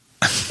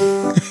All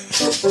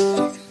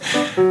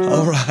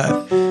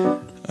right.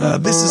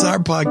 This is our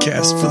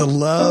podcast for the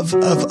love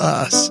of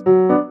us.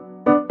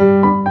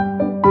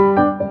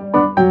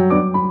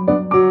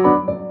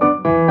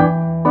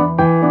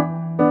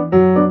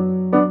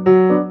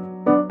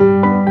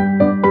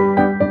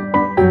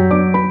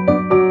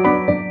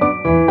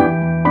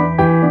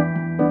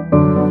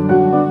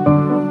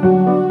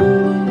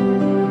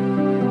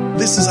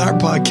 This is our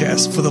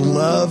podcast for the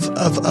love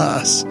of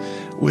us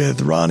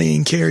with Ronnie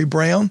and Carey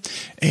Brown,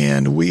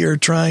 and we are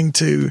trying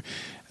to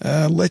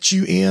let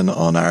you in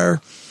on our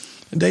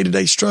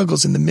day-to-day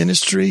struggles in the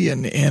ministry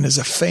and as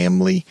a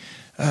family,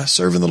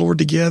 serving the Lord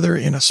together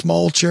in a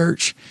small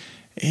church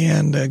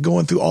and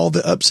going through all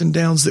the ups and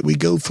downs that we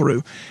go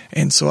through.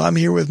 And so I'm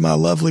here with my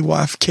lovely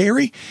wife,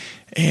 Carey,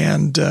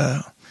 and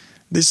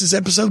this is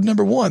episode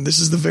number 1. This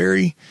is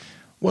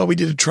we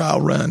did a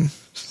trial run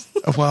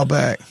a while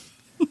back.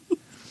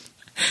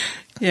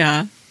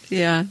 Yeah.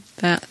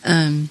 That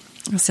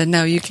I said,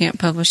 no, you can't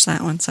publish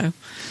that one. So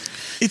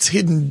it's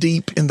hidden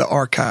deep in the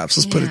archives.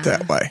 Let's put it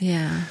that way.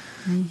 Yeah.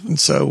 Mm-hmm. And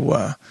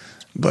so,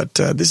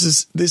 this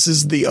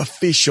is the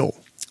official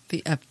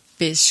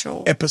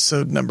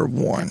episode number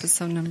 1.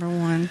 Episode number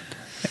 1.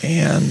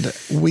 And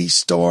we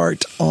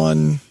start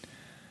on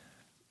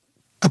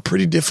a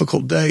pretty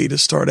difficult day to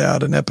start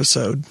out an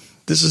episode.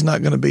 This is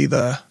not going to be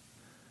the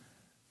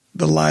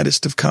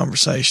lightest of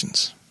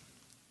conversations.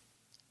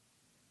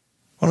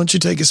 Why don't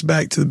you take us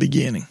back to the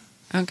beginning?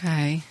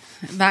 Okay.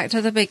 Back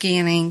to the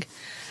beginning.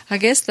 I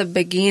guess the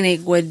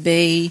beginning would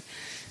be,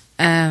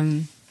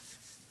 the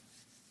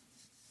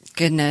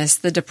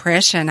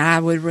depression. I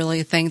would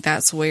really think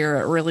that's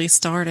where it really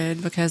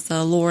started, because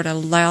the Lord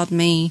allowed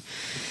me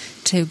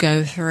to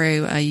go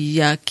through a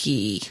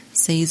yucky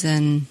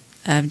season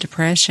of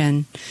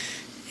depression.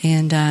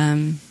 And,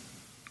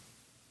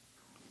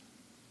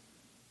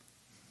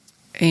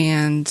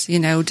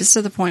 just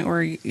to the point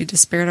where you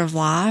despaired of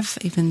life,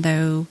 even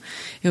though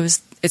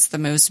it's the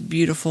most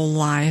beautiful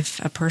life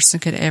a person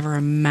could ever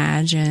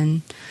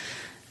imagine.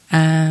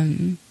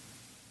 Yet,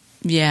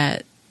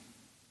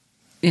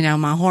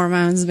 my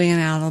hormones being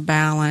out of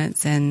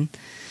balance and,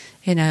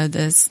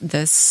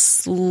 the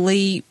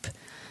sleep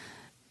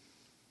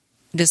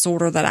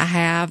disorder that I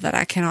have that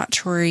I cannot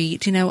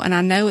treat, and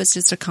I know it's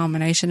just a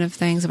combination of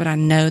things, but I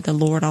know the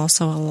Lord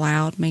also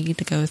allowed me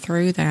to go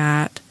through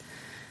that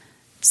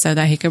so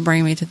that He could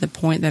bring me to the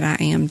point that I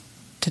am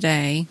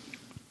today.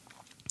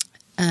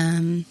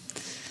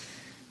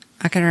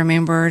 I can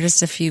remember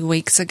just a few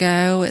weeks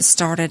ago, it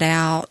started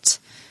out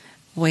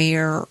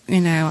where,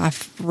 I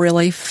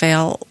really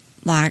felt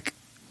like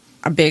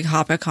a big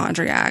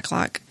hypochondriac,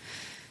 like,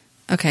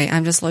 okay,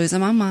 I'm just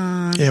losing my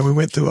mind. Yeah, we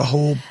went through a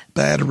whole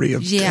battery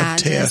of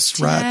tests,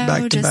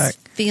 back to back.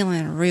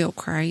 Feeling real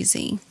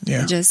crazy.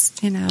 Yeah.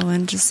 Just,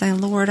 and just saying,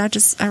 Lord, I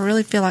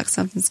really feel like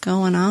something's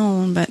going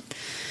on,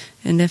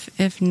 and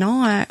if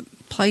not,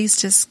 please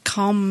just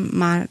calm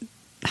my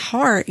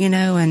heart,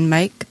 and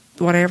make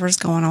whatever's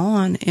going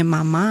on in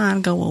my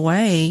mind go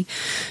away.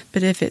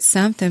 But if it's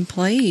something,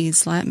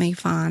 please let me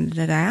find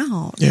it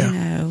out,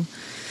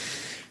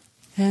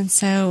 And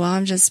so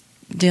I'm just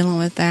dealing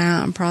with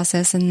that and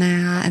processing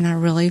that. And I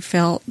really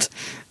felt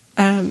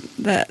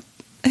that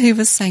He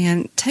was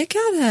saying, take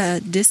out a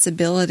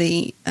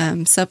disability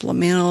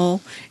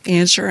supplemental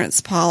insurance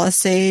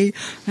policy.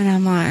 And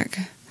I'm like,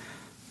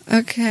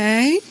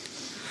 okay.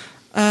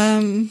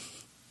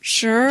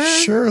 Sure.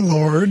 Sure,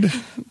 Lord.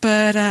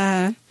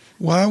 But,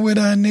 why would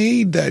I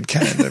need that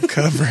kind of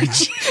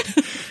coverage?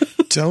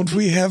 Don't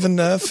we have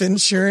enough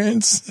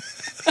insurance?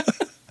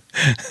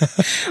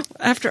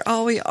 After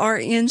all, we are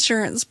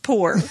insurance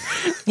poor,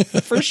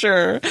 for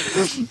sure.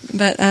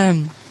 But,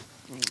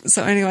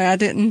 so anyway, I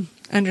didn't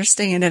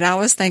understand it. I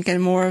was thinking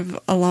more of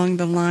along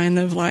the line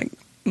of like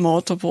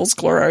multiple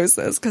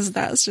sclerosis, because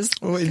that's just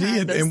it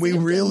did, and we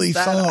really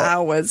thought I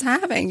was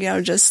having,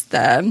 just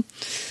the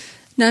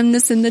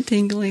numbness and the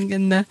tingling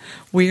and the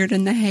weird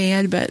in the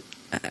head. But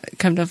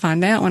come to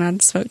find out when I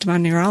spoke to my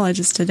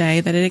neurologist today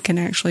that it can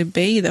actually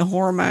be the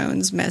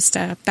hormones messed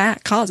up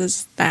that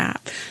causes that.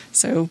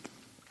 So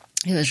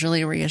it was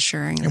really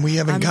reassuring. And we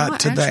haven't got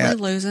to that. I'm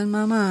actually losing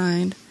my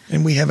mind.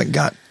 And we haven't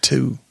got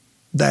to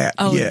that yet.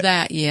 Oh,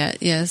 that yet.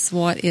 Yes.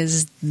 What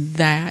is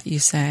that, you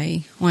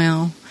say?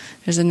 Well,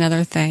 there's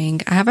another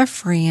thing. I have a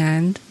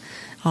friend,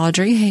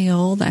 Audrey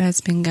Hale, that has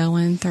been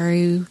going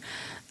through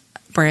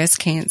breast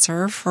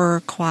cancer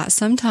for quite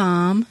some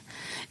time.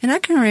 And I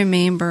can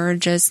remember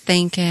just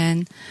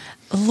thinking,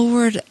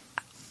 Lord,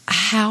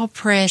 how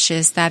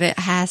precious that it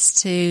has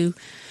to,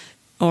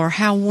 or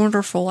how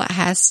wonderful it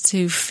has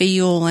to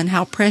feel, and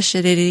how precious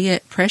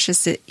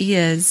it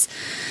is.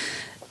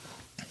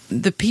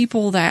 The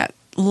people that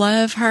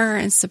love her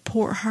and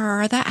support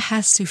her, that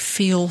has to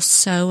feel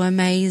so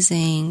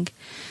amazing.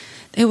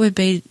 It would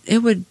be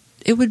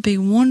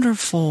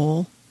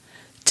wonderful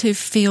to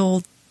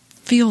feel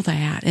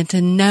that and to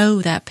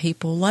know that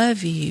people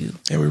love you.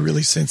 Yeah, we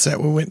really sense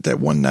that. We went that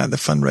one night, the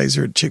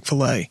fundraiser at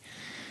Chick-fil-A,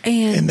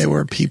 and there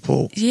were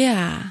people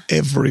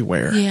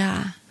everywhere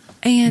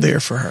and there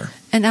for her.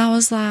 And I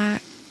was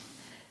like,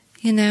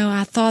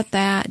 I thought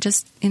that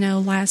just,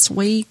 last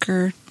week,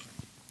 or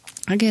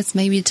I guess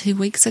maybe 2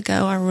 weeks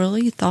ago, I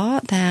really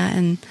thought that.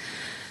 And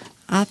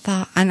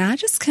I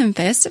just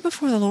confessed it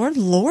before the Lord.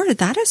 Lord,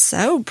 that is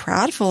so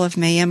prideful of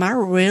me. Am I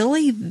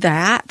really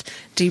that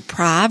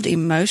deprived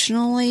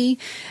emotionally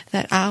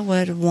that I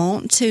would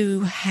want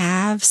to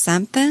have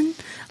something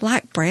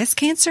like breast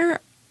cancer?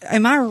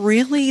 Am I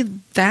really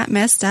that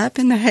messed up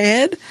in the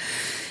head?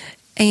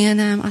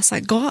 And I was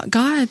like,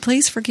 God,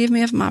 please forgive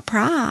me of my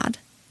pride.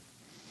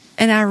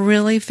 And I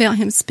really felt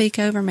him speak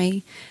over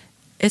me.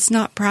 It's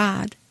not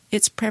pride.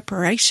 It's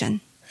preparation.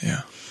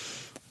 Yeah.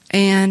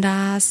 And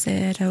I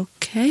said,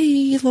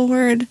 okay,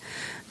 Lord,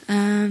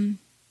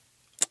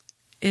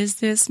 is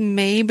this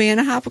me being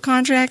a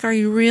hypochondriac? Are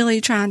you really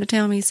trying to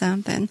tell me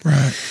something?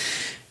 Right.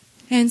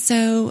 And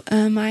so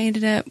I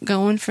ended up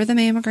going for the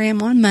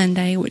mammogram on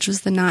Monday, which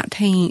was the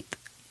 19th.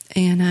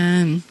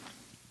 And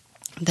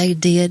they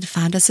did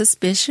find a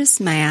suspicious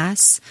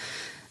mass.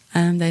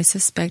 They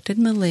suspected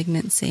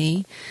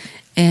malignancy.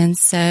 And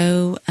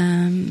so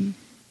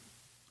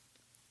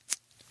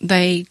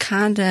they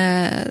kind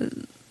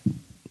of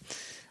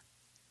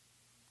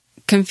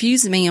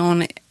confused me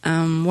on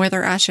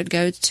whether I should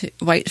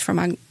wait for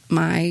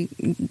my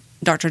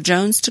Dr.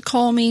 Jones to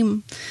call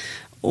me,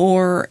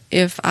 or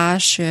if I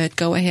should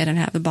go ahead and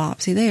have the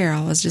biopsy there.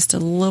 I was just a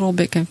little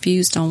bit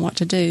confused on what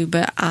to do,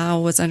 but I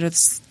was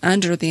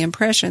under the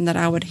impression that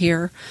I would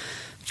hear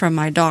from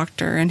my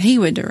doctor and he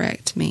would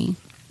direct me.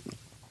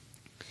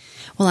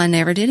 Well, I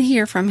never did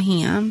hear from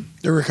him.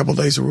 There were a couple of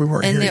days where we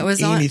weren't hearing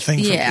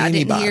anything from anybody. I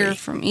didn't hear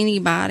from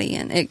anybody,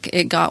 and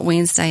it got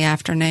Wednesday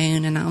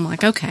afternoon, and I'm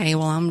like, okay,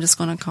 well, I'm just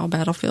going to call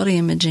Battlefield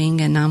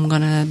Imaging, and I'm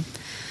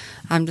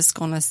just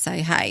going to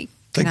say, hey,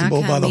 take the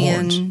bull by the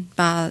horns.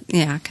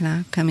 Can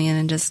I come in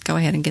and just go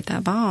ahead and get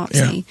that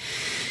biopsy?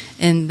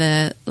 Yeah. And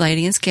the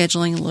lady in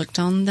scheduling looked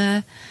on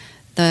the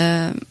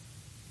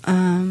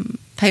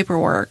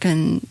paperwork,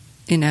 and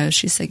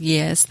she said,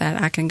 yes,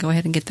 that I can go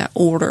ahead and get that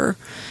order,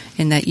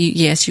 and that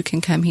you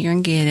can come here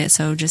and get it.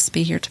 So just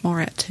be here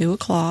tomorrow at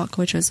 2:00,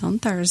 which was on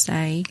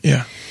Thursday.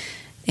 Yeah.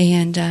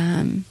 And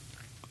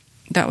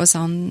that was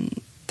on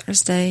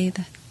Thursday.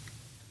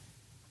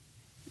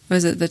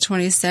 Was it the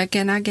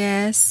 22nd, I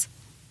guess?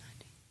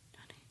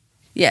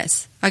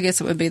 Yes, I guess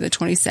it would be the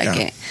 22nd.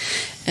 Yeah.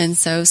 And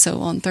so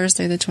on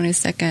Thursday the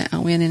 22nd, I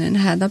went in and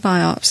had the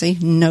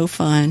biopsy. No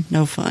fun.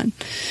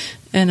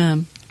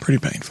 And pretty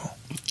painful.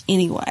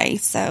 Anyway,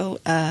 so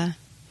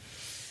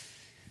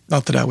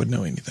not that I would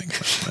know anything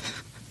about that.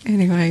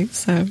 Anyway,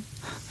 so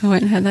I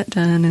went and had that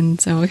done, and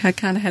so I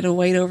kind of had to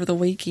wait over the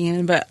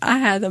weekend, but I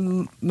had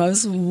the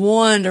most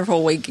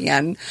wonderful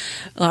weekend.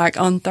 Like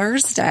on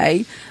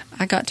Thursday,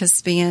 I got to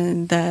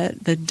spend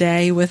the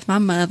day with my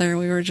mother.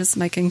 We were just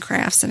making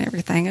crafts and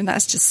everything, and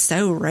that's just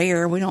so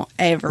rare. We don't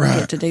ever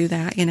get to do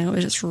that. It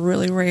was just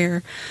really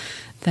rare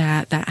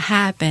that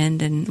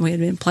happened, and we had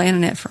been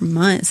planning it for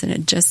months, and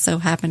it just so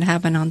happened to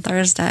happen on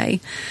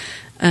Thursday,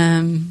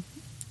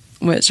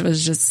 which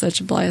was just such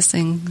a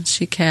blessing.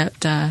 She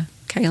kept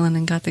Kaylin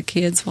and got the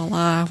kids while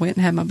I went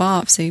and had my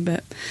biopsy,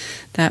 but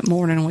that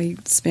morning we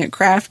spent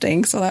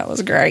crafting, so that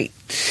was great.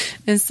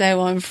 And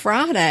so on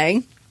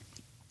Friday,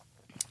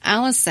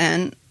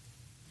 Allison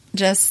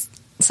just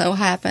so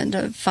happened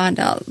to find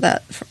out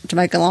that, to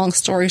make a long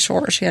story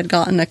short, she had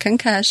gotten a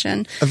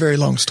concussion. A very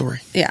long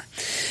story. Yeah.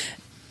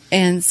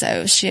 And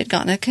so she had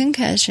gotten a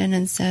concussion,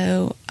 and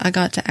so I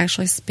got to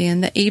actually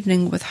spend the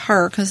evening with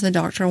her because the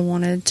doctor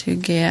wanted to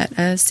get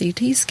a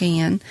CT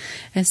scan.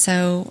 And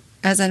so,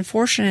 as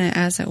unfortunate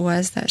as it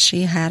was that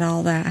she had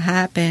all that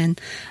happen,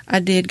 I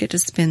did get to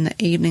spend the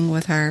evening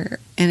with her,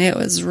 and it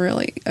was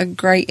really a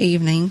great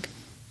evening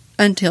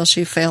until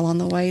she fell on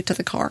the way to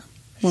the car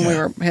when we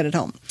were headed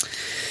home.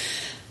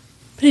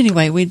 But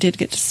anyway, we did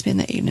get to spend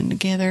the evening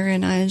together,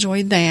 and I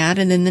enjoyed that.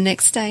 And then the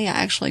next day, I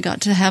actually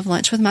got to have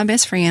lunch with my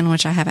best friend,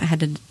 which I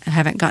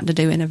haven't gotten to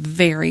do in a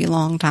very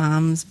long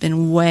time. It's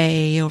been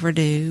way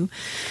overdue.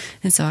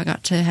 And so I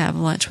got to have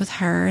lunch with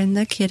her and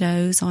the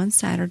kiddos on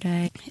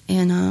Saturday,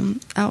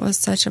 and that was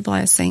such a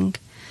blessing.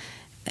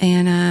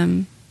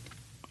 And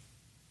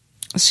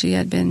she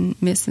had been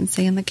missing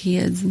seeing the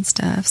kids and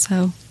stuff,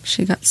 so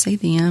she got to see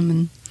them,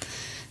 and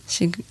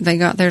they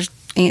got their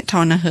Aunt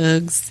Tana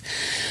hugs.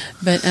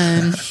 But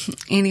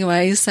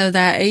anyway, so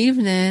that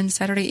evening,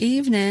 Saturday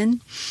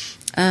evening,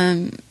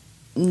 Debbie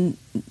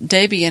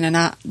and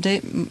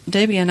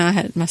I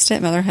had, my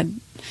stepmother had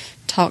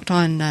talked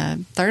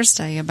on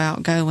Thursday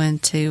about going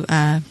to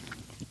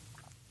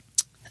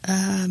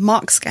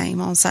Mock's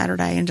game on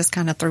Saturday, and just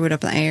kind of threw it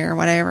up in the air or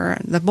whatever.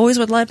 The boys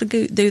would love to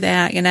do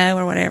that,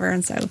 or whatever.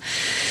 And so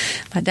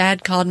my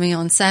dad called me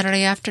on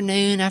Saturday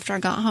afternoon after I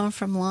got home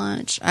from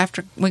lunch,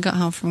 after we got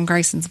home from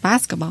Grayson's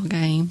basketball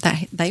game.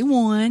 They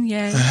won,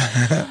 yay.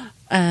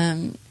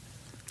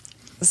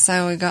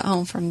 So we got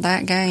home from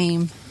that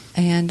game,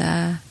 and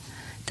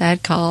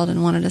Dad called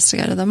and wanted us to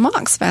go to the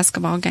Mock's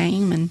basketball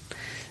game. And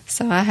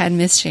so I had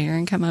Miss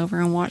Sharon come over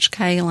and watch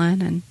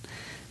Kaylin, and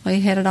we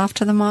headed off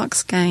to the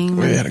Mock's game.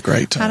 We had a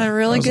great time. Had a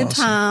really good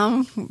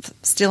time,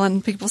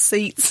 stealing people's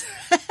seats.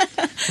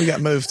 We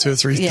got moved 2 or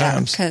 3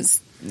 times. Because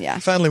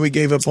finally we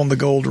gave up on the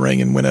gold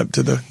ring and went up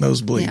to the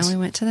nosebleeds. Yeah, we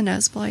went to the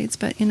nosebleeds,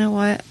 but you know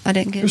what? I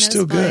didn't get a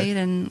still good. nosebleed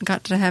and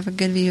got to have a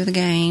good view of the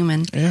game.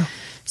 And Yeah.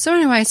 so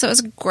anyway, so it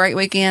was a great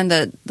weekend.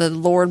 The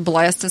Lord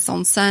blessed us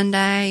on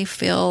Sunday,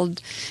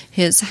 filled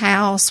His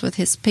house with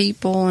His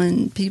people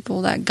and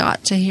people that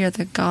got to hear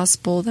the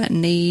gospel that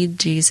need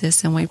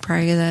Jesus, and we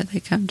pray that they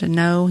come to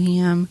know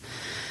Him.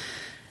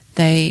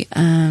 They,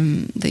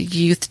 the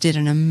youth did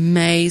an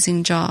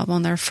amazing job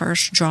on their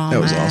first drama.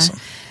 That was awesome.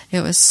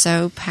 It was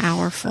so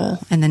powerful.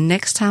 And the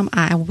next time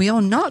I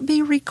will not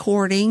be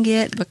recording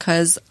it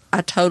because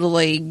I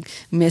totally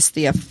missed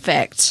the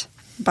effect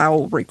by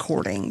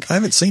recording. I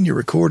haven't seen your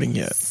recording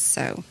yet.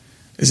 So,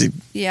 is it?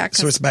 yeah,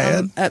 So it's bad?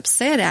 I'm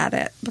upset at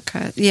it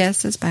because,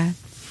 yes, it's bad.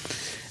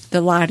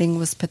 The lighting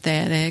was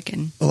pathetic.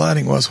 And The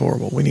lighting was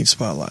horrible. We need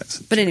spotlights.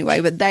 but anyway,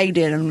 but they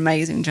did an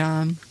amazing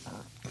job.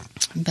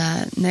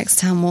 But next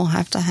time we'll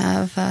have to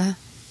have a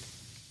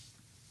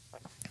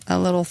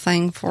little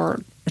thing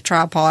for a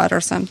tripod or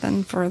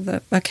something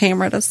for a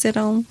camera to sit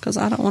on, because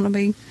I don't want to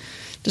be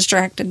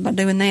distracted by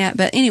doing that.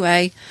 But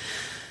anyway,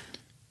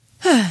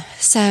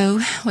 so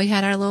we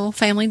had our little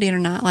family dinner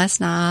night last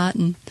night,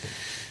 and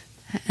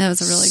it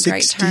was a really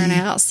great 60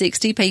 turnout.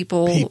 60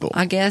 people.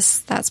 I guess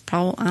that's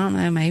probably, I don't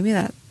know, maybe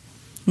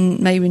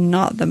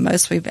not the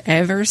most we've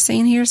ever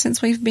seen here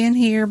since we've been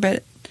here,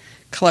 but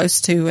close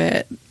to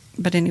it.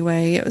 But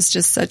anyway, it was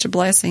just such a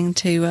blessing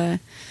to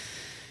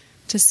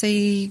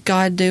see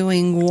God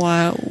doing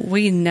what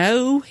we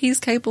know He's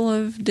capable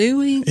of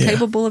doing,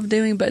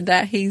 but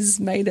that He's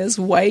made us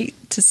wait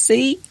to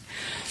see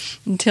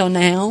until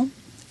now.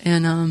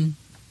 And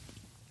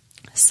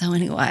so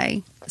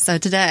anyway, so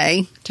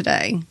today,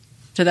 the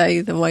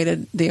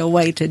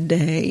awaited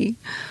day,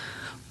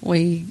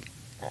 we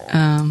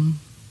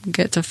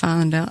got to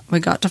find out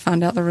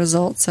the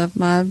results of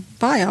my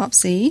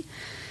biopsy.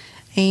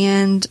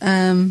 And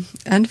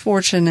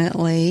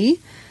unfortunately,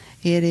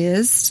 it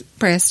is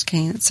breast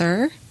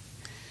cancer.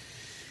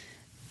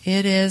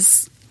 It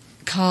is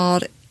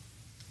called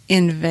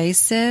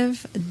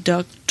invasive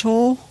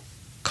ductal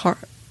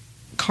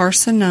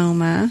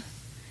carcinoma,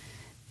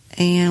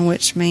 and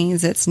which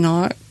means it's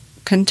not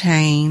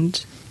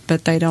contained,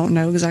 but they don't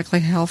know exactly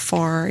how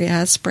far it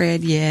has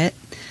spread yet.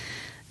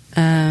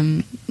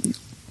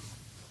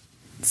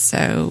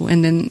 So,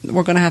 and then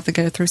we're going to have to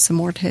go through some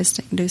more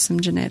testing, do some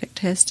genetic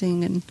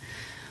testing, and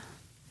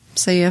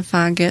see if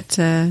I get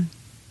to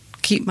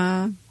keep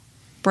my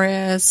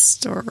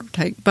breast or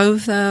take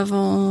both of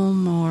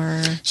them,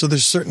 or... So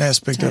there's a certain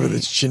aspect of it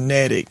that's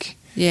genetic.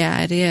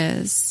 Yeah, it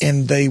is.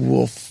 And they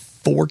will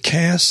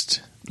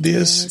forecast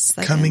this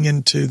coming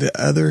into the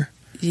other...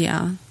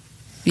 Yeah.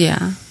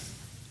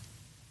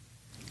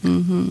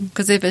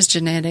 Because if it's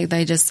genetic,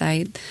 they just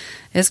say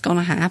it's going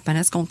to happen,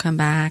 it's going to come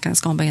back, and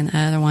it's going to be in the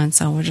other one,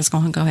 so we're just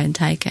going to go ahead and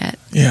take it.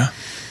 Yeah.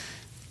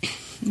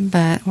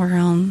 But we're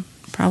on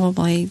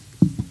probably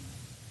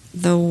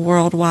the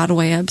World Wide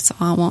Web, so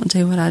I won't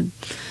do what I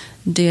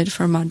did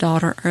for my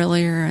daughter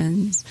earlier,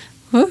 and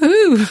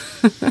woohoo!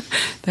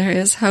 There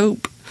is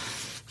hope.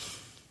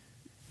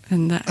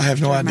 I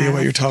have no idea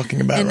what you're talking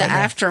about in right the now.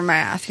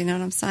 Aftermath, you know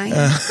what I'm saying?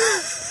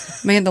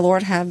 Me and the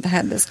Lord have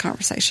had this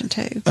conversation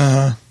too.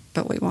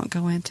 But we won't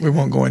go into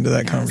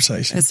that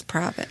conversation. It's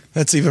private.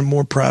 That's even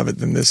more private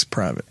than this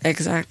private.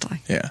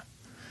 Exactly. Yeah.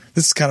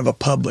 This is kind of a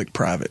public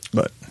private,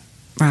 but...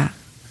 Right.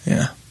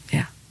 Yeah.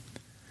 Yeah.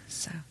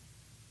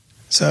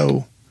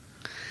 So,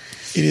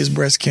 it is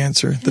breast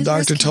cancer. The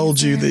doctor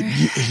told you that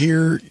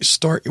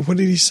what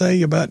did he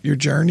say about your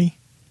journey?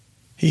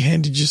 He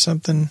handed you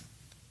something?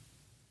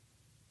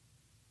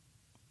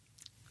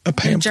 A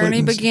pamphlet?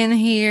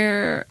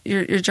 Your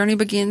journey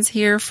begins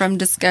here from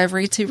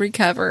discovery to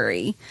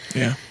recovery.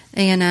 Yeah.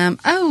 And,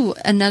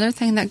 another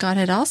thing that God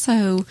had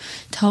also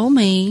told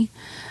me,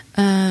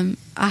 I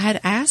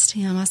had asked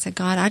Him, I said,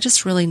 God, I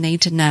just really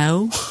need to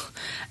know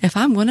if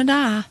I'm going to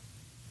die.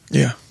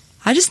 Yeah.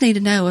 I just need to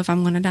know if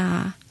I'm going to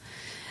die.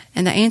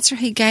 And the answer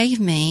He gave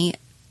me,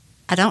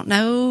 I don't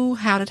know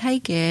how to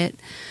take it,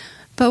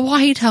 but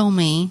what He told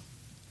me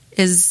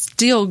is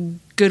still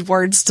good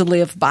words to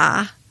live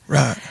by.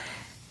 Right.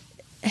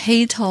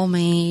 He told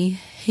me,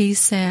 he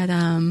said,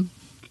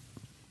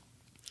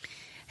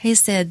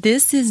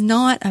 this is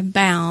not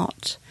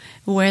about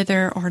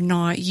whether or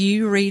not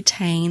you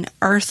retain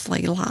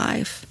earthly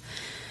life,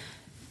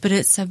 but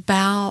it's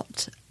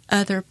about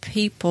other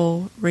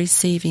people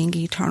receiving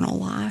eternal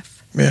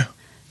life. Yeah.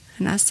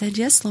 And I said,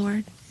 yes,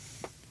 Lord.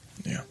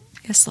 Yeah.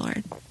 Yes,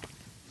 Lord.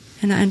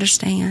 And I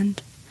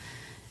understand.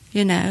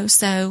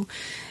 So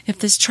if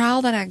this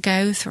trial that I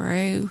go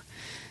through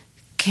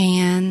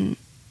can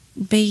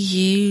be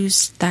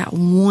used that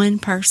one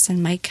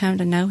person may come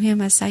to know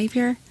Him as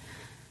Savior,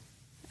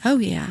 oh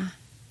yeah.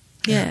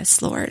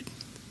 Yes, Lord.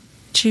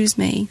 Choose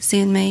me,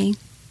 send me,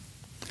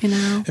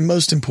 And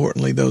most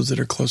importantly, those that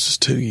are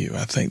closest to you,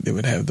 I think they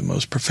would have the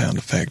most profound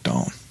effect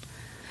on.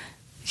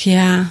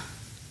 Yeah.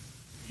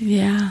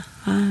 Yeah.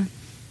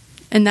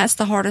 And that's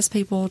the hardest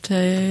people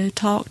to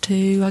talk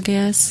to, I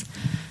guess.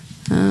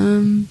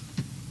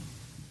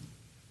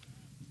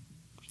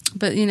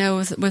 But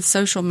with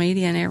social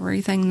media and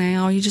everything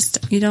now, you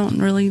just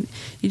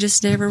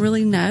never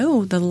really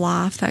know the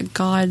life that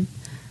God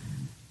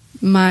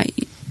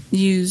might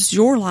use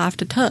your life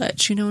to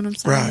touch. You know what I'm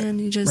saying?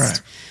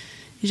 Right.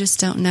 You just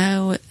don't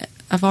know.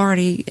 I've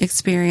already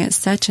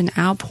experienced such an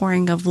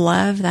outpouring of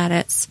love that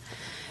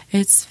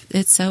it's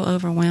so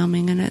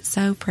overwhelming, and it's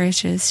so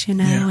precious,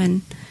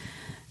 and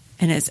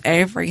it's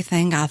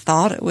everything I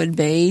thought it would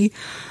be,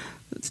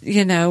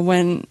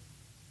 when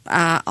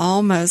I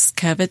almost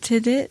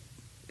coveted it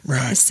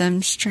in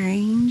some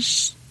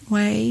strange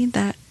way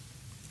that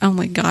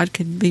only God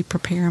could be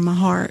preparing my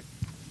heart.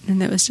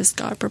 And it was just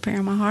God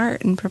preparing my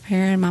heart and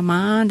preparing my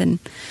mind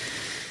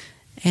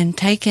and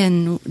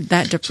taking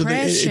that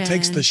depression. So it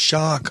takes the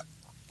shock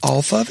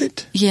off of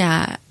it?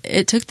 Yeah,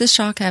 it took the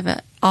shock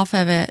off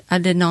of it.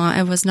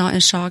 I was not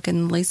in shock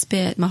in the least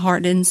bit. My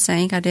heart didn't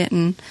sink. I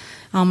didn't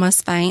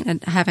almost faint.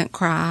 I haven't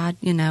cried,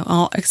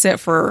 except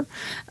for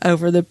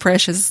over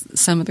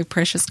some of the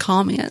precious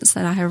comments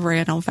that I have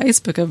read on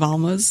Facebook have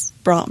almost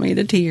brought me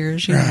to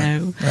tears,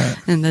 and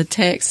the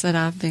texts that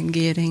I've been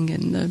getting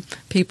and the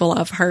people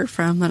I've heard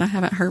from that I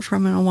haven't heard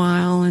from in a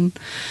while. And,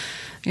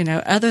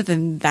 other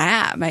than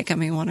that making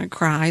me want to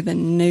cry, the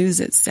news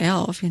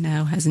itself,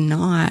 has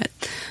not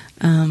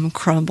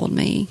crumbled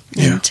me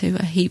into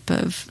a heap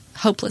of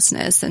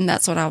hopelessness. And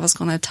that's what I was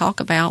going to talk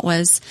about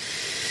was,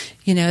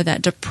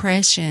 that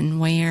depression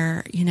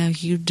where,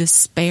 you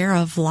despair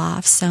of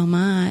life so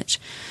much.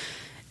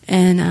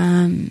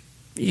 And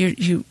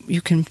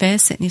you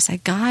confess it and you say,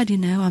 God,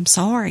 I'm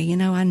sorry.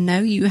 I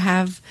know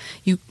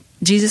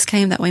Jesus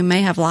came that we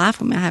may have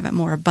life, we may have it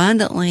more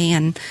abundantly,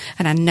 and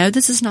I know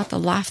this is not the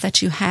life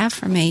that you have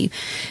for me.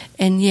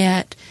 And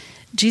yet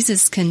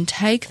Jesus can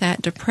take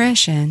that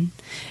depression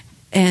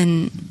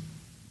and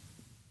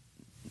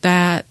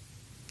that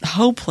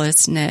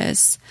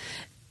hopelessness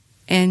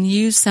and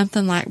use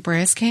something like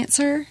breast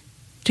cancer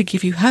to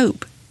give you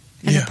hope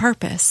and a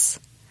purpose.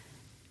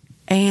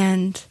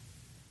 And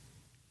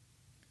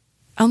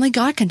only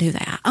God can do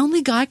that.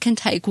 Only God can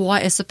take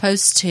what is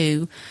supposed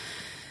to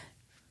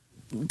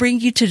bring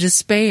you to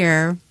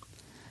despair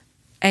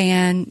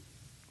and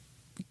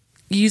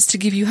use to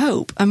give you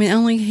hope. I mean,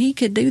 only He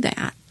could do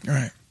that.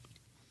 Right.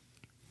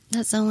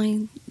 That's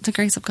only the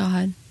grace of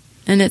God.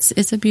 And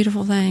it's a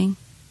beautiful thing.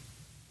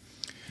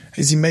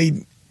 Has He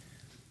made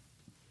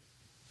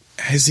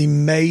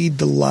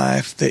the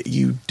life that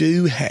you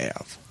do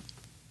have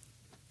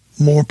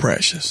more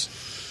precious?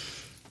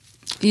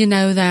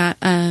 That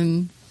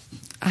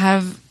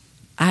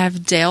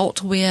I've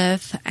dealt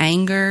with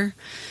anger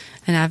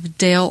and I've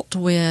dealt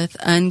with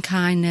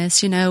unkindness,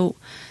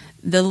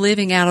 the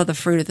living out of the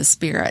fruit of the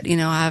Spirit.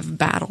 I've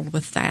battled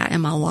with that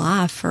in my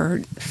life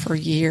for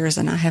years,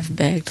 and I have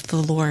begged the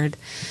Lord,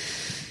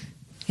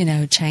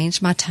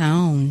 change my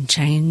tone,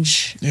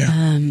 change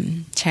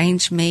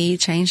me,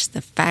 change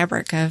the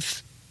fabric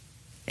of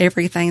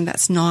everything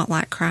that's not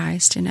like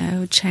Christ,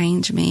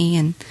 change me.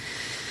 And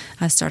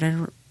I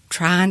started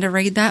trying to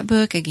read that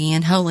book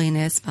again,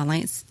 Holiness by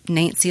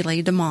Nancy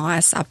Lee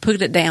DeMoss. I put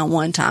it down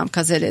one time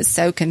because it is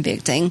so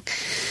convicting,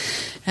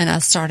 and I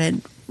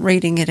started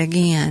reading it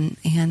again,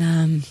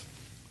 and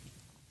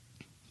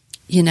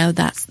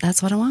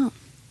that's what I want.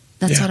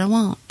 That's what I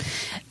want.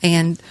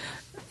 And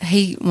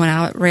when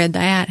I read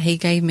that, he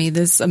gave me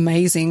this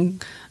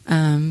amazing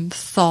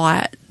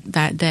thought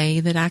that day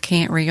that I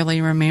can't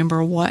really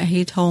remember what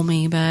he told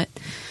me, but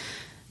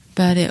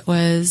it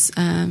was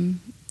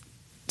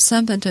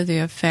something to the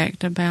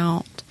effect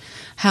about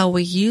how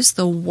we use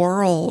the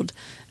world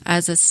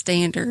as a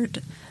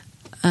standard,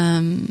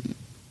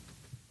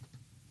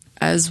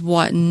 as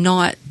what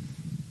not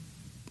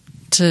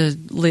to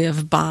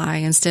live by,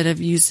 instead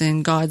of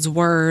using God's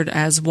word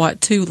as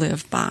what to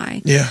live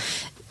by. Yeah.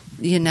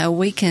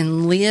 We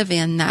can live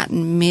in that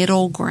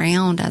middle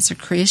ground as a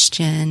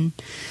Christian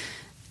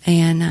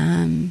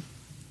and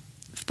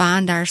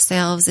find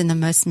ourselves in the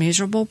most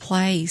miserable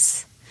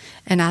place.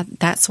 And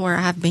that's where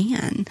I've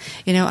been.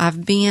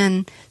 I've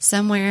been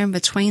somewhere in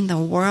between the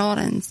world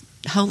and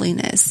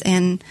holiness,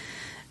 and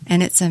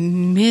it's a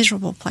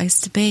miserable place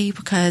to be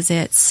because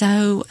it's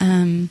so,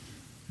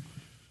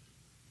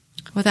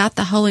 without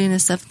the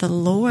holiness of the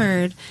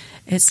Lord,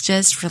 it's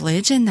just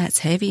religion that's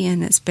heavy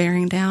and it's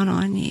bearing down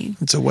on you.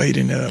 It's a weight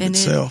in and of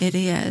itself. It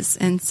is.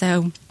 And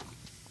so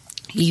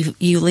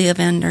you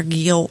live under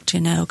guilt,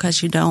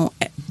 because you don't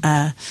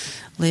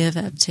live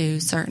up to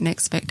certain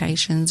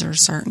expectations or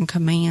certain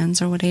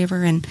commands or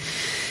whatever. And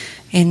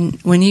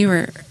when you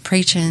were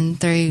preaching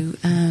through,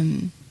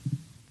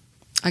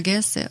 I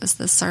guess it was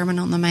the Sermon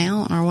on the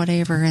Mount or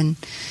whatever, and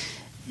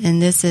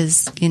this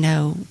is,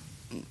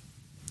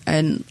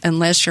 and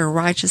unless your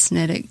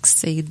righteousness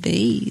exceed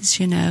these,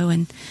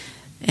 and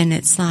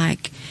it's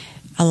like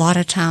a lot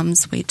of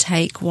times we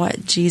take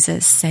what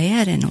Jesus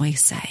said and we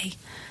say,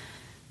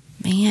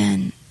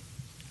 man,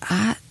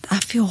 I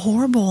feel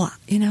horrible.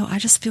 I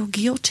just feel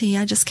guilty.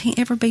 I just can't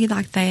ever be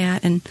like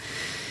that. And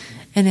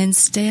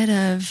instead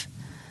of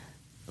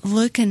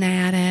looking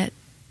at it,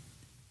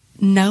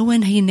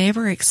 knowing He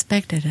never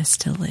expected us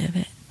to live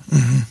it.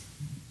 Mm-hmm.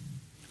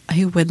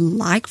 would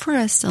like for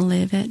us to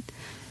live it,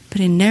 but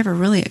He never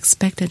really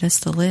expected us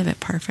to live it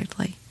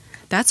perfectly.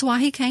 That's why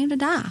He came to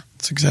die.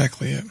 That's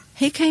exactly it.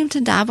 He came to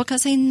die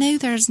because He knew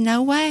there's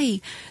no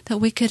way that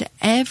we could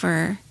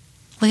ever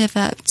live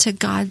up to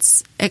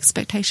God's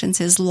expectations,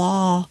 His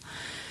law,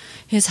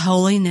 His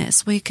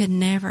holiness. We could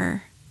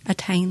never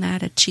attain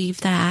that,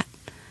 achieve that,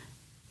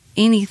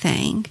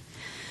 anything.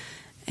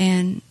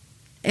 And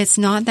it's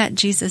not that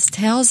Jesus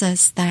tells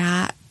us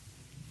that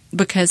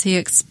because He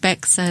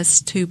expects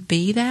us to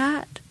be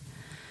that.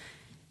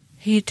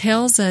 He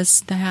tells us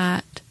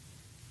that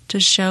to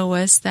show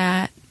us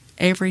that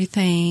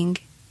everything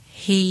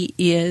He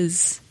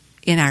is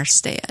in our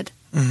stead.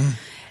 Mm-hmm.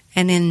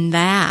 And in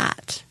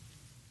that,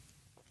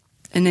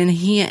 and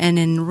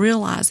in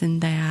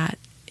realizing that,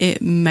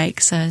 it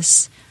makes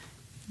us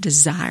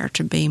desire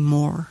to be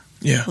more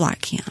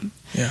like Him.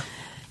 Yeah.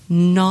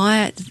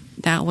 Not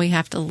that we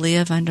have to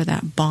live under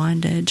that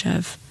bondage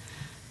of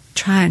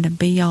trying to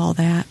be all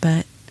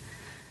that,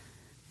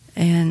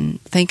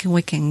 and thinking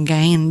we can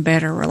gain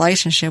better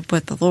relationship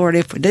with the Lord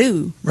if we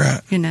do. Right.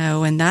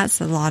 And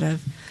that's a lot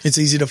of... It's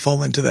easy to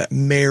fall into that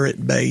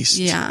merit-based.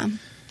 Yeah.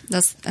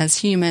 That's, as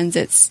humans,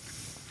 it's,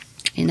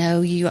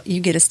 you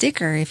get a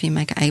sticker if you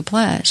make an A+,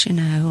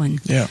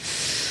 and... Yeah.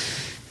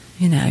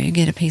 You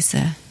get a piece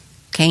of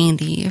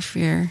candy if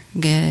you're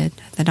good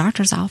at the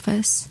doctor's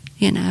office,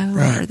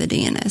 right. or the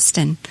dentist.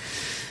 And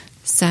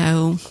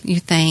so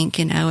you think,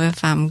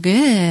 if I'm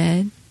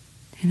good,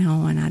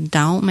 and I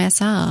don't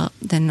mess up,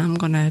 then I'm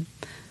going to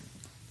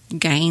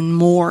gain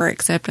more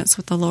acceptance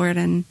with the Lord.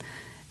 And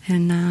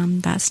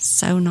that's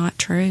so not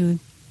true.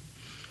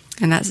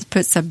 And that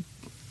puts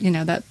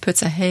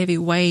a heavy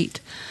weight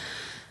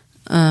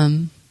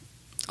on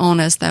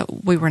us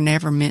that we were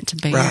never meant to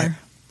bear. Right.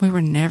 We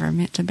were never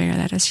meant to bear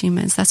that as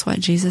humans. That's why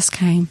Jesus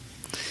came.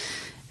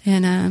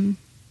 And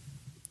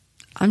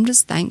I'm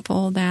just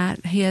thankful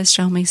that He has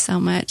shown me so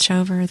much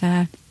over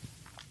the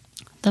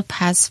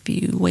past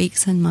few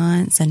weeks and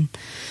months, and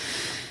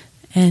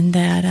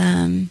that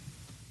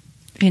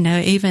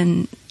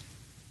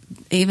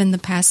even the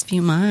past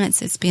few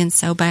months, it's been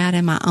so bad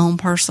in my own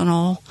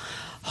personal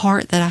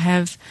heart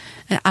that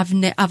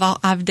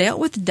I've dealt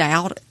with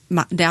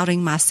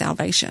doubting my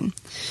salvation,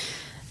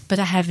 but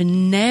I have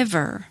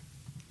never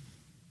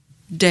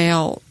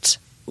dealt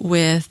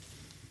with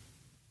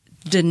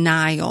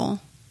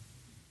denial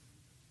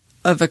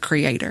of a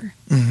Creator.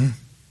 Mm-hmm.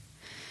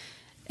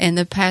 In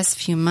the past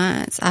few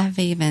months, I've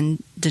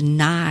even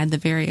denied the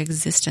very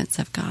existence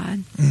of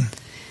God. Mm.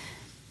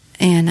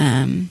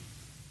 And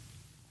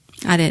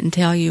I didn't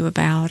tell you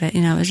about it.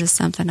 It was just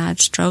something I'd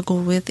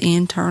struggled with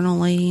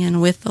internally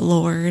and with the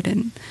Lord,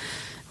 and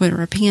would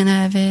repent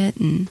of it,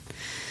 and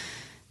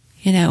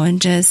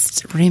and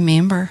just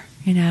remember,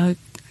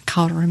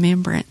 call to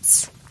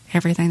remembrance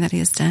everything that He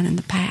has done in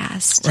the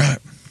past. Right.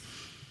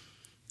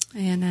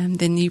 And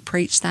then you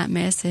preach that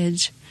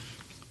message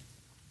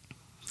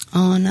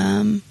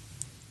on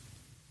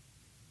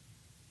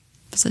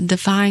was it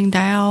defying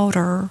doubt,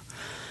 or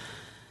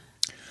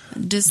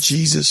just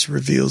Jesus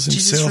reveals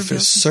Himself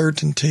as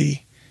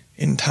certainty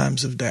in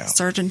times of doubt.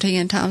 Certainty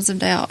in times of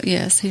doubt.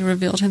 Yes, He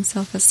revealed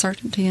Himself as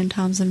certainty in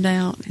times of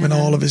doubt. When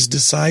all of His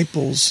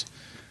disciples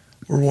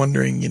were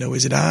wondering,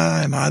 is it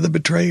I? Am I the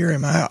betrayer?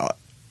 Am I?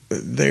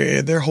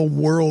 Their whole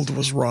world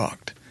was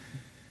rocked,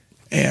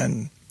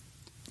 and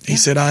He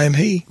said, "I am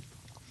He.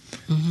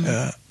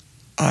 Mm-hmm.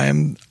 I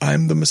am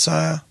the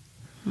Messiah."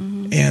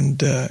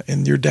 Mm-hmm.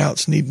 And your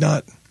doubts need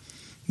not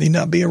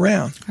be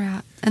around.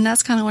 Right, and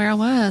that's kind of where I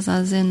was. I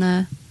was in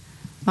my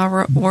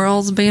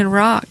world's being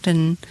rocked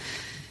and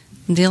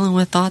dealing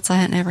with thoughts I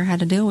hadn't ever had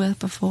to deal with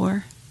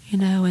before.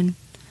 And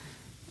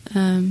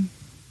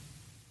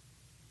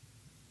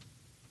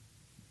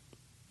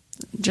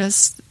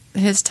just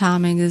His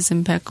timing is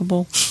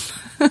impeccable.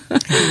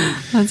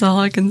 That's all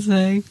I can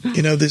say.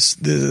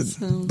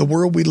 The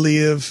world we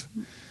live,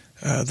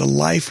 the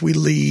life we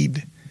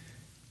lead,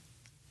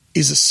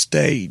 is a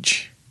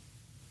stage,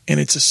 and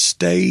it's a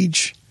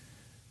stage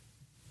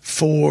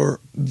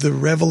for the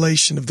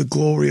revelation of the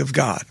glory of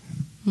God.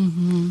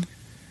 Mm-hmm.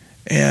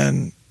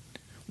 And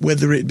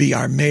whether it be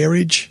our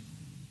marriage,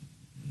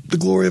 the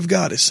glory of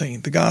God is seen.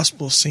 The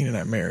gospel is seen in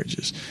our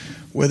marriages.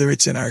 Whether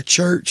it's in our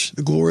church,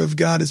 the glory of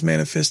God is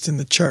manifest in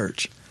the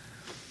church.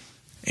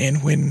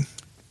 And when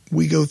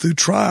we go through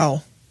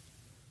trial,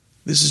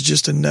 this is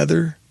just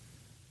another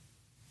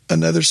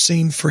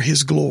scene for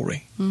His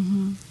glory.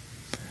 Mm-hmm.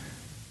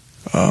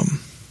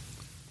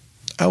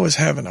 I was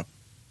having a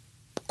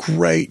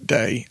great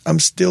day. I'm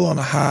still on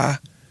a high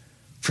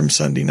from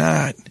Sunday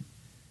night,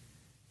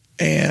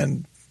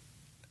 and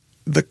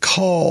the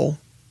call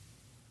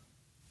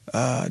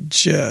it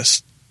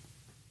just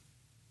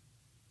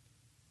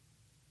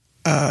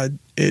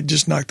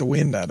knocked the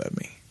wind out of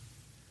me.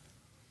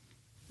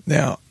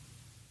 Now,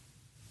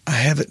 I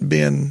haven't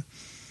been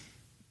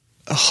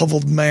a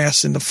huddled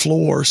mass in the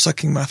floor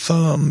sucking my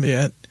thumb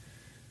yet,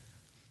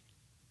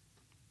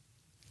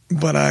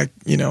 but I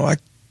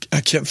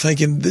kept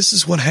thinking, this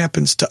is what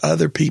happens to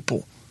other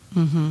people.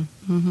 Mm-hmm.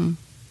 Mm-hmm.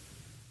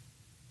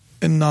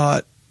 and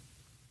not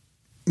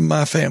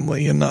my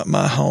family and not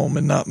my home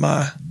and not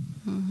my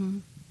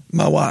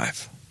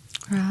wife.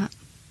 Right.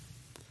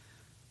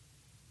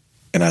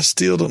 And I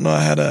still don't know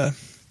how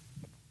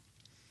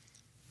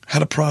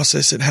to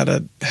process it, how to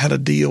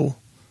deal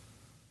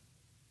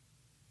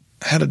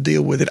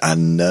with it. I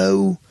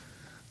know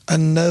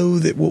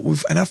that what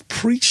we've, and I've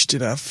preached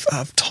it,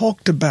 I've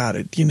talked about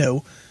it,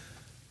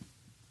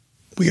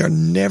 we are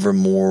never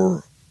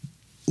more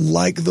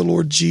like the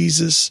Lord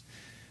Jesus.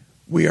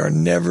 We are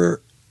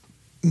never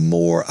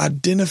more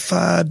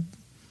identified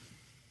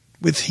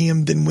with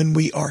him than when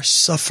we are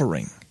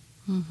suffering.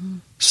 Mm-hmm.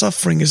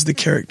 Suffering is the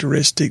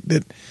characteristic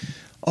that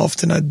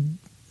often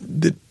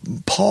that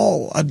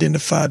Paul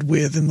identified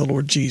with in the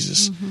Lord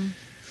Jesus. Mm-hmm.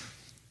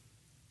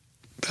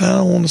 But I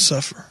don't want to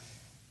suffer.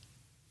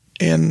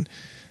 And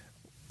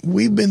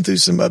we've been through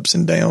some ups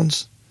and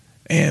downs,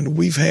 and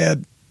we've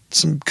had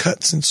some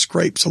cuts and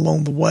scrapes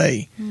along the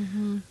way.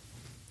 Mm-hmm.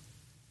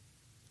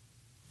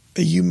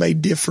 You may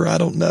differ, I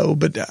don't know,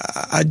 but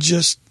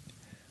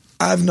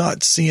I've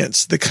not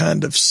sensed the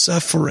kind of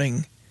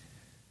suffering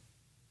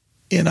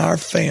in our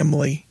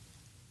family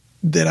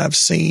that I've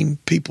seen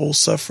people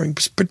suffering,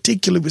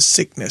 particularly with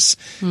sickness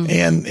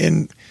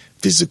and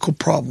physical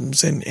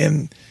problems.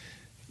 And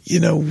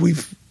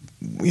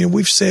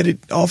we've said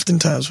it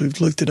oftentimes. We've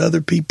looked at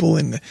other people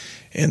and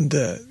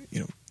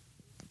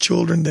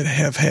children that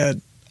have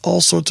had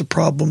all sorts of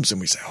problems, and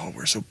we say, oh,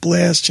 we're so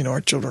blessed.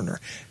 Our children are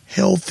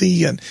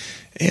healthy, and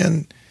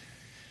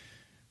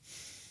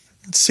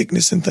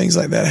sickness and things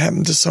like that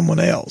happen to someone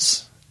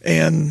else.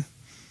 And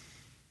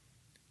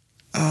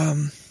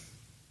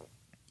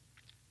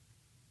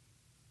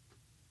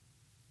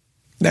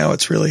now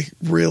it's really,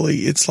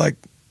 it's like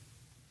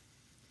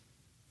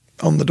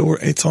on the door.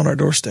 It's on our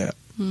doorstep.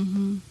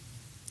 Mm-hmm.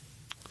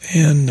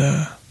 And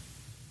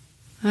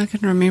I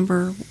can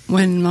remember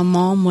when my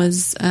mom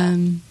was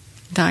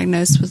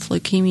diagnosed with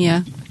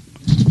leukemia.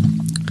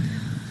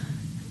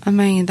 I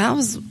mean, that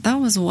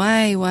was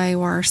way, way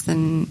worse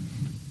than.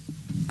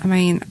 I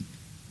mean,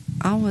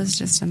 I was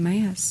just a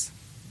mess.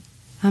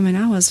 I mean,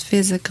 I was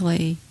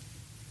physically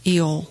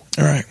ill.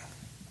 All right.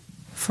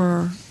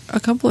 For a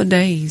couple of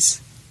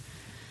days.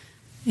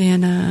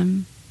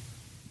 And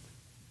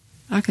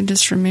I can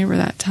just remember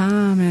that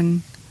time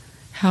and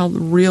how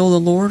real the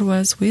Lord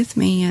was with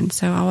me. And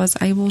so I was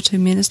able to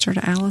minister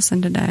to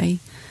Allison today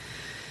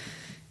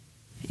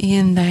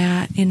in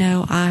that,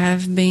 I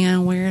have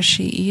been where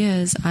she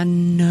is. I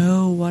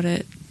know what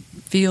it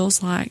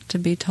feels like to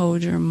be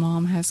told your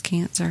mom has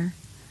cancer,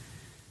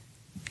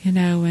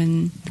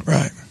 and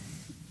right,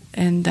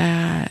 and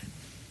that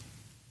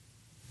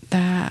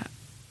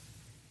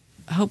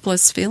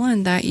hopeless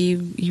feeling that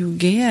you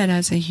get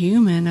as a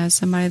human, as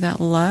somebody that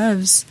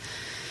loves,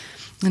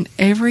 and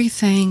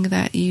everything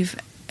that you've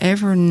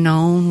ever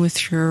known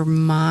with your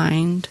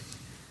mind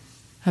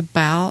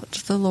about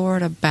the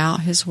Lord,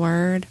 about His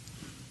Word,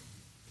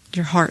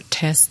 your heart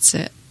tests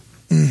it.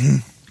 Mm-hmm.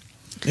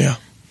 Yeah.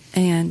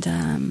 And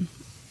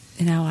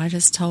I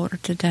just told her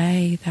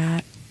today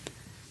that,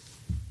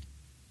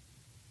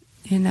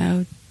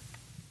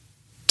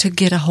 to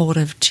get a hold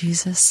of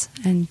Jesus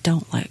and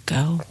don't let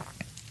go.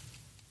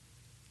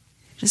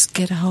 Just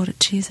get a hold of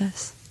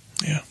Jesus.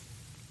 Yeah.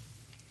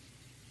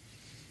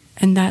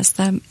 And that's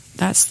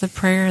the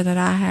prayer that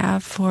I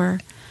have for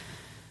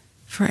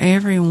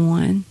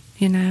everyone,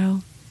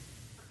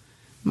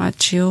 my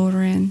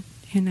children.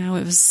 It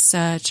was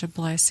such a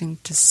blessing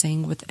to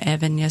sing with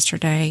Evan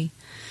yesterday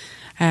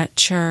at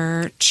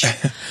church.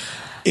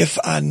 If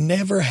I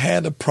never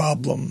had a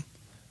problem,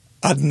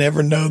 I'd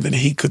never know that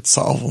he could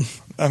solve them.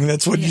 I mean,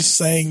 that's what you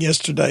sang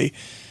yesterday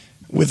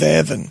with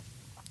Evan.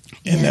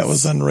 And that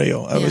was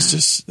unreal. That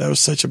was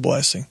such a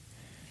blessing.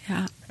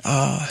 Yeah.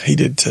 He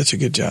did such a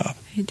good job.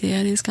 He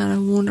did. He's got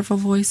a wonderful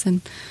voice,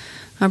 and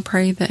I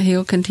pray that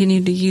he'll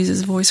continue to use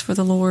his voice for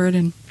the Lord,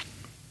 and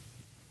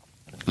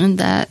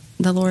that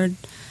the Lord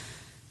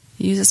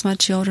uses my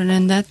children,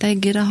 and that they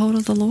get a hold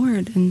of the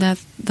Lord, and that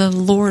the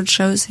Lord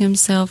shows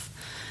Himself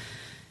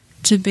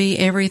to be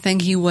everything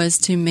He was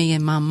to me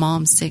in my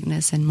mom's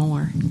sickness and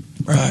more.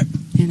 Right.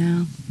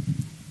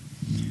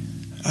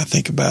 I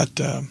think about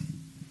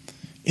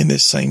in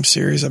this same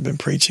series I've been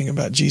preaching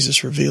about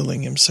Jesus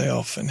revealing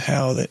Himself and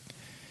how that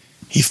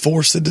He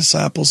forced the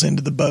disciples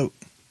into the boat.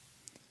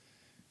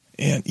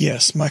 And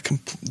yes,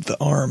 the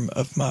arm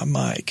of my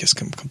mic has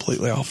come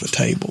completely off the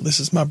table. This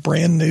is my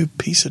brand new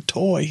piece of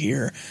toy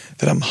here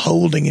that I'm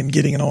holding and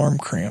getting an arm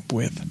cramp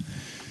with.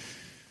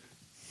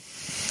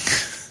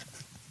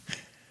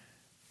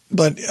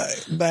 But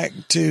back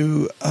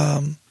to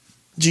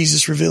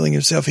Jesus revealing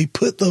Himself. He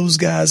put those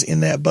guys in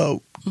that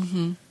boat,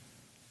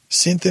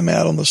 sent them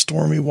out on the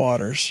stormy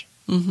waters,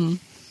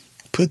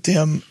 put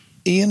them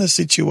in a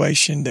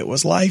situation that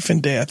was life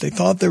and death. They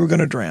thought they were going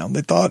to drown.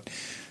 They thought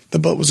the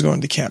boat was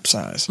going to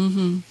capsize.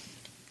 Mm-hmm.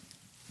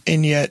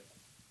 And yet,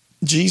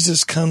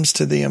 Jesus comes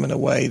to them in a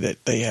way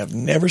that they have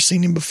never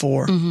seen Him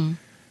before. Mm-hmm.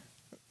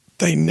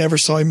 They never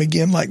saw Him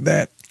again like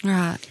that.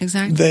 Right,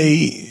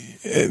 exactly.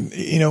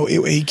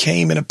 He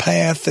came in a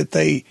path that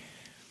they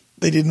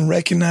They didn't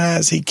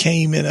recognize he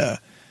came in a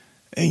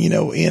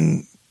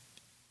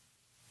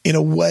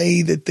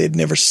way that they'd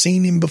never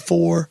seen him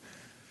before.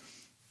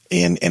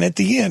 And at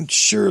the end,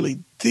 surely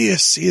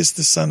this is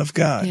the Son of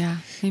God. Yeah.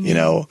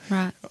 Amen.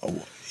 Right.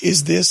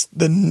 Is this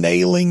the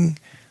nailing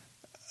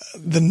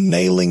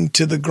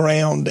to the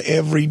ground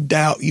every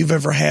doubt you've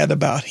ever had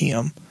about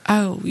him?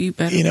 Oh, you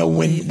better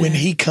believe when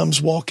he comes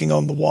walking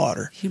on the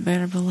water. You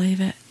better believe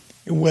it.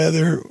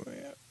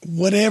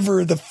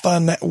 Whatever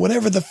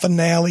the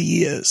finale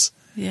is.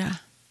 Yeah.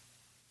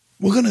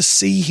 We're going to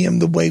see him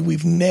the way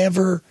we've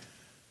never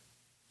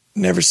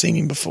seen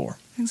him before.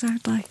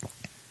 Exactly.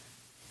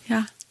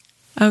 Yeah.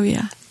 Oh,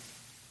 yeah.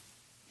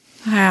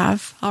 I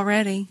have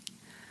already.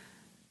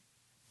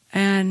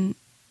 And,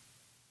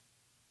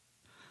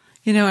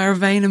 our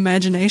vain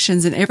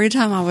imaginations, and every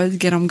time I would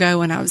get them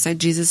going, I would say,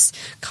 Jesus,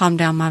 calm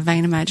down my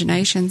vain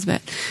imaginations.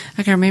 But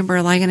I can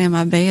remember laying in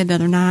my bed the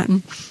other night,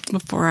 and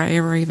before I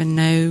ever even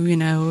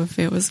knew, if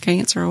it was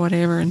cancer or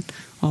whatever. And,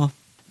 well,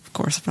 of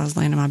course, if I was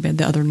laying in my bed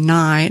the other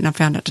night and I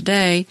found out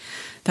today,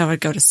 that would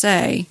go to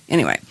say.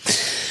 Anyway.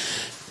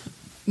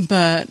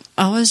 But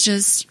I was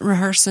just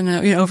rehearsing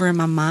over in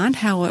my mind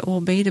how it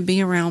will be to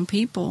be around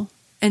people.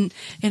 And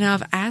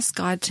I've asked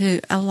God to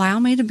allow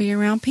me to be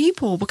around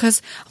people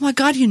because, oh my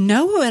God,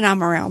 when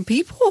I'm around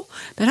people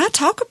that I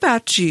talk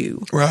about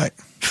you. Right.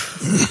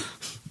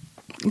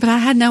 But I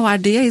had no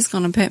idea he's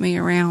going to put me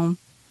around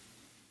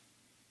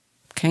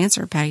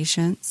cancer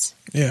patients.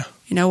 Yeah.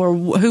 Or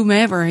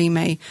whomever he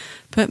may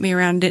put me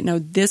around. Didn't know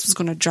this was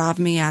going to drive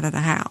me out of the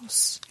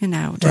house, to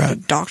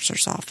the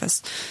doctor's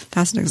office.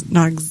 That's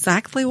not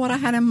exactly what I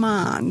had in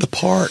mind. The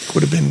park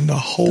would have been a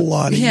whole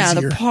lot easier. Yeah,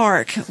 the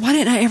park. Why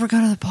didn't I ever go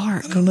to the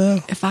park? I don't know.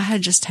 If I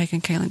had just taken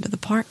Kaylin to the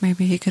park,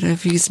 maybe he could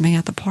have used me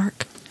at the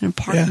park in a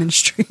park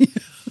ministry.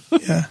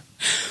 Yeah.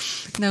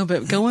 No,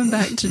 but going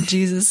back to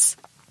Jesus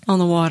on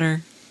the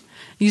water,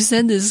 you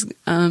said this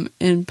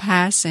in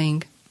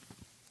passing.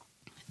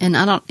 And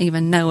I don't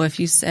even know if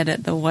you said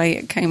it the way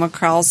it came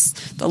across,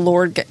 the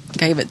Lord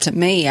gave it to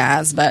me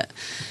as, but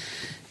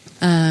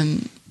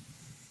when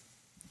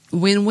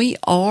we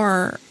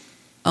are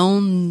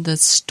on the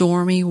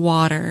stormy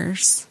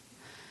waters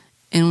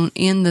and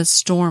in the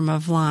storm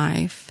of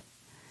life,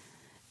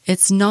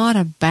 it's not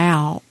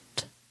about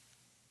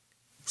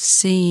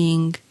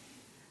seeing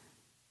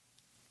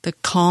the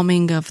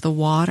calming of the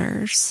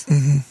waters,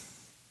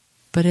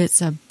 but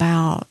it's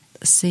about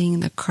seeing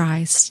the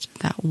Christ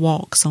that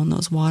walks on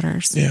those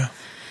waters. Yeah.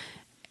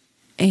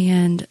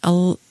 And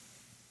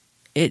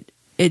it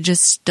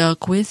just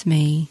stuck with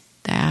me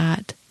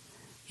that,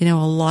 a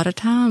lot of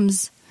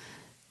times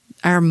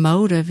our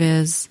motive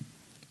is,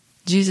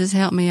 Jesus,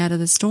 help me out of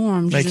the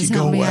storm. Jesus,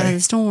 help me out of the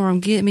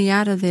storm. Get me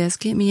out of this.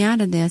 Get me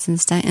out of this.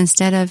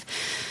 Instead of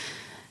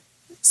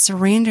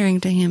surrendering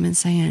to him and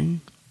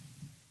saying,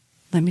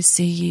 let me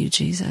see you,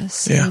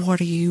 Jesus. Yeah.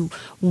 What are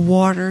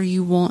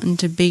you wanting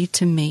to be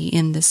to me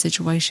in this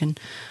situation?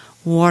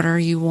 What are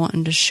you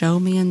wanting to show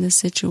me in this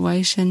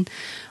situation?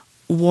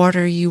 What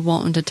are you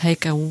wanting to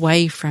take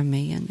away from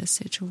me in this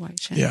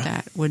situation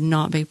that would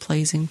not be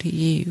pleasing to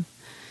you?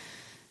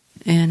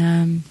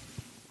 And,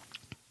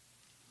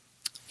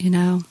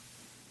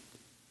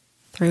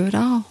 through it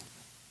all,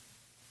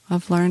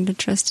 I've learned to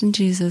trust in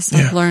Jesus.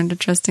 I've learned to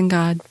trust in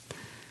God.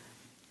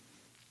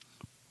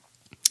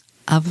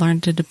 I've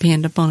learned to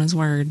depend upon his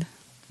word.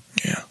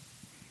 Yeah.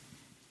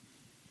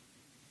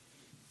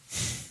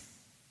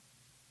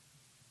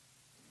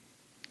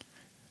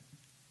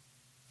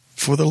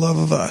 For the Love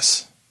of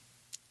Us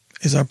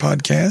is our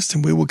podcast,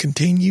 and we will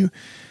continue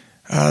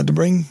to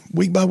bring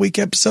week-by-week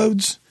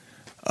episodes.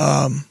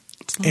 And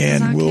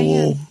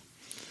we'll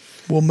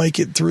make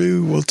it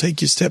through. We'll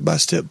take you step by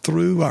step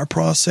through our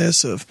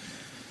process of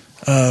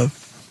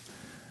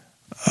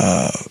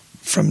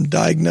from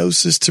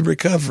diagnosis to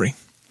recovery.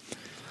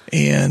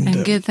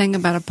 And good thing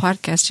about a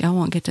podcast, y'all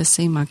won't get to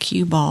see my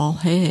cue ball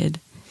head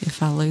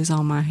if I lose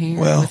all my hair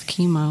with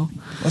chemo.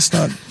 Let's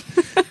not.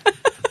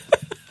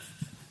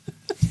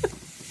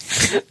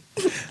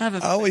 I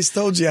always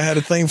told you I had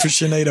a thing for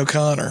Sinead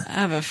O'Connor. I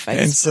have a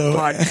face for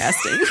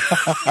podcasting.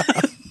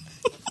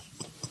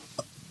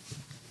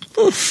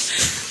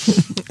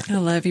 I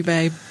love you,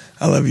 babe.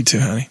 I love you too,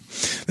 honey.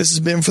 This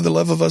has been For the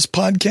Love of Us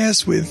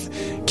podcast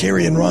with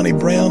Carey and Ronnie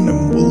Brown,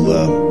 and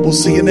we'll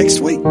see you next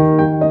week.